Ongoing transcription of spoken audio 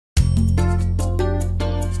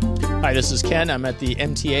Hi, this is Ken. I'm at the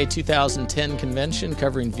MTA 2010 convention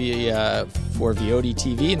covering for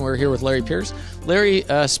ViodiTV, and we're here with Larry Pyrz. Larry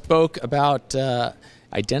spoke about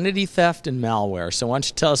identity theft and malware. So why don't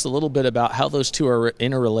you tell us a little bit about how those two are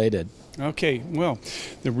interrelated? Okay, well,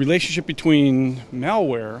 the relationship between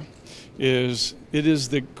malware is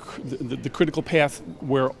the critical path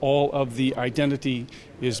where all of the identity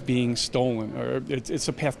is being stolen, or it's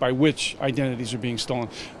a path by which identities are being stolen.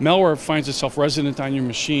 Malware finds itself resident on your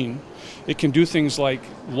machine. It can do things like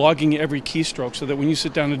logging every keystroke so that when you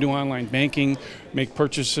sit down to do online banking, make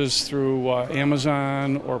purchases through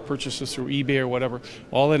Amazon or purchases through eBay or whatever,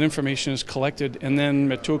 all that information is collected, and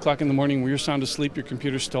then at 2 o'clock in the morning when you're sound asleep, your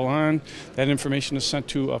computer's still on, that information is sent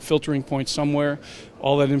to a filtering point somewhere,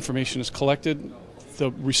 all that information is collected.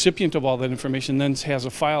 The recipient of all that information then has a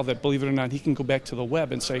file that, believe it or not, he can go back to the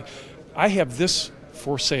web and say, I have this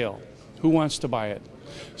for sale. Who wants to buy it?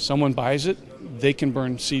 Someone buys it. They can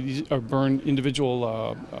burn CDs or burn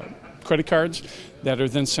individual credit cards that are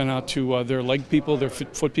then sent out to their leg people, their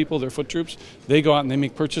foot people, their foot troops. They go out and they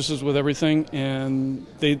make purchases with everything, and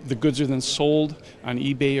the goods are then sold on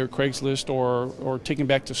eBay or Craigslist or taken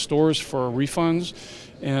back to stores for refunds.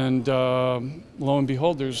 And lo and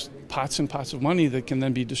behold, there's pots and pots of money that can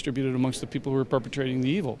then be distributed amongst the people who are perpetrating the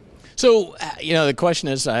evil. So, the question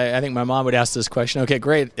is, I think my mom would ask this question, okay,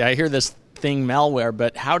 great, I hear this thing malware,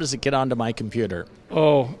 but how does it get onto my computer?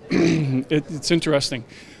 Oh, it's interesting.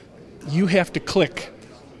 You have to click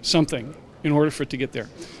something in order for it to get there.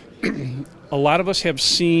 A lot of us have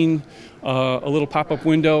seen a little pop-up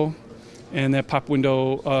window, and that pop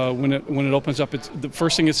window, when it opens up, the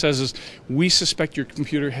first thing it says is, we suspect your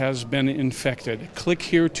computer has been infected. Click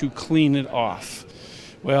here to clean it off.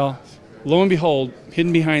 Well, lo and behold,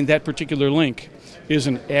 hidden behind that particular link is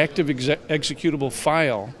an active executable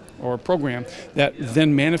file or a program that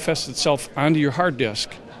then manifests itself onto your hard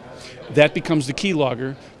disk. That becomes the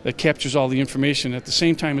keylogger that captures all the information. At the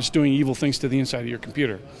same time, it's doing evil things to the inside of your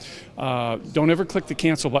computer. Don't ever click the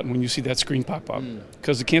cancel button when you see that screen pop up,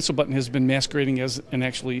 because the cancel button has been masquerading as an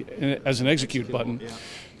execute button. Yeah.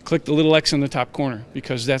 Click the little X in the top corner,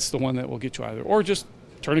 because that's the one that will get you either. Or just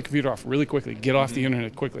turn the computer off really quickly. Get off the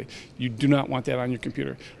internet quickly. You do not want that on your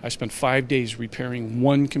computer. I spent 5 days repairing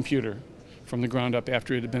one computer from the ground up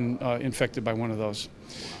after it had been infected by one of those.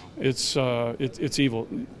 It's evil.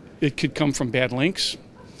 It could come from bad links.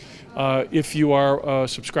 If you are a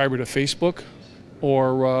subscriber to Facebook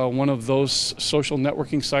or one of those social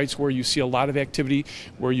networking sites where you see a lot of activity,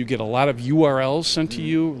 where you get a lot of URLs sent to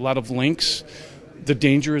you, a lot of links, the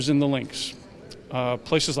danger is in the links.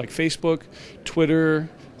 Places like Facebook, Twitter,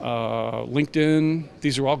 LinkedIn,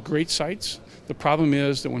 these are all great sites. The problem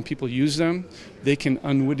is that when people use them, they can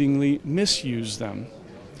unwittingly misuse them.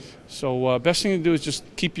 So best thing to do is just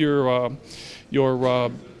keep your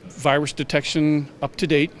virus detection up to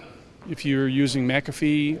date. If you're using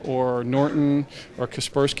McAfee or Norton or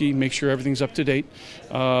Kaspersky, make sure everything's up to date.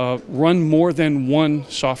 Run more than one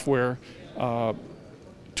software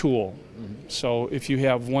tool. So if you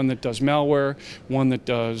have one that does malware, one that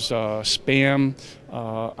does spam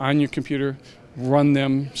on your computer, run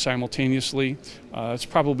them simultaneously. It's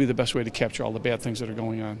probably the best way to capture all the bad things that are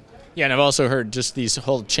going on. Yeah, and I've also heard just these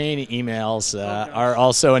whole chain emails are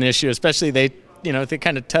also an issue, especially they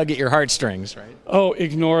kind of tug at your heartstrings, right? Oh,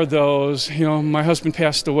 ignore those. My husband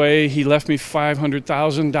passed away. He left me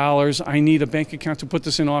 $500,000. I need a bank account to put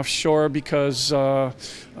this in offshore because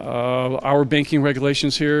our banking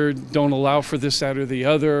regulations here don't allow for this, that, or the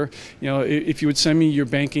other. If you would send me your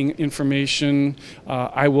banking information,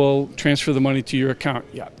 I will transfer the money to your account.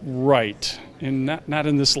 Yeah, right. And not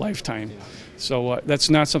in this lifetime. So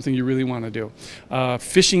that's not something you really want to do.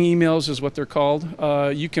 Phishing emails is what they're called.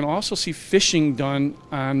 You can also see phishing done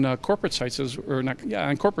on corporate sites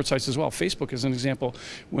on corporate sites as well. Facebook is an example.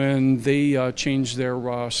 When they change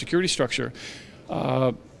their security structure,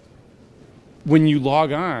 when you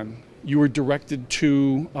log on, you are directed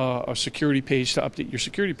to a security page to update your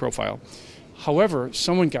security profile. However,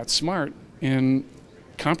 someone got smart and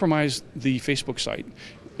compromised the Facebook site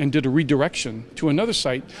and did a redirection to another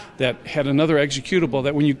site that had another executable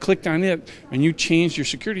that when you clicked on it and you changed your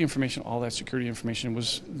security information, all that security information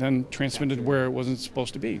was then transmitted where it wasn't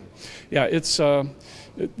supposed to be. Yeah,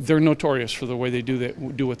 they're notorious for the way they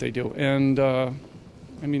do what they do.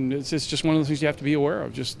 And it's just one of the things you have to be aware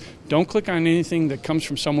of. Just don't click on anything that comes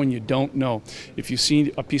from someone you don't know. If you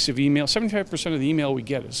see a piece of email, 75% of the email we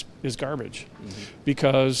get is garbage,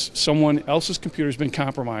 because someone else's computer has been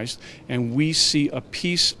compromised, and we see a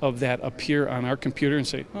piece of that appear on our computer and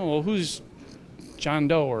say, oh, well, who's John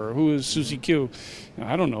Doe or who is Susie Q?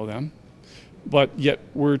 I don't know them. but yet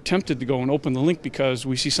we're tempted to go and open the link because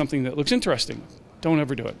we see something that looks interesting. Don't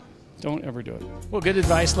ever do it. Don't ever do it. Well, good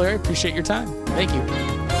advice, Larry. Appreciate your time. Thank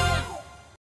you.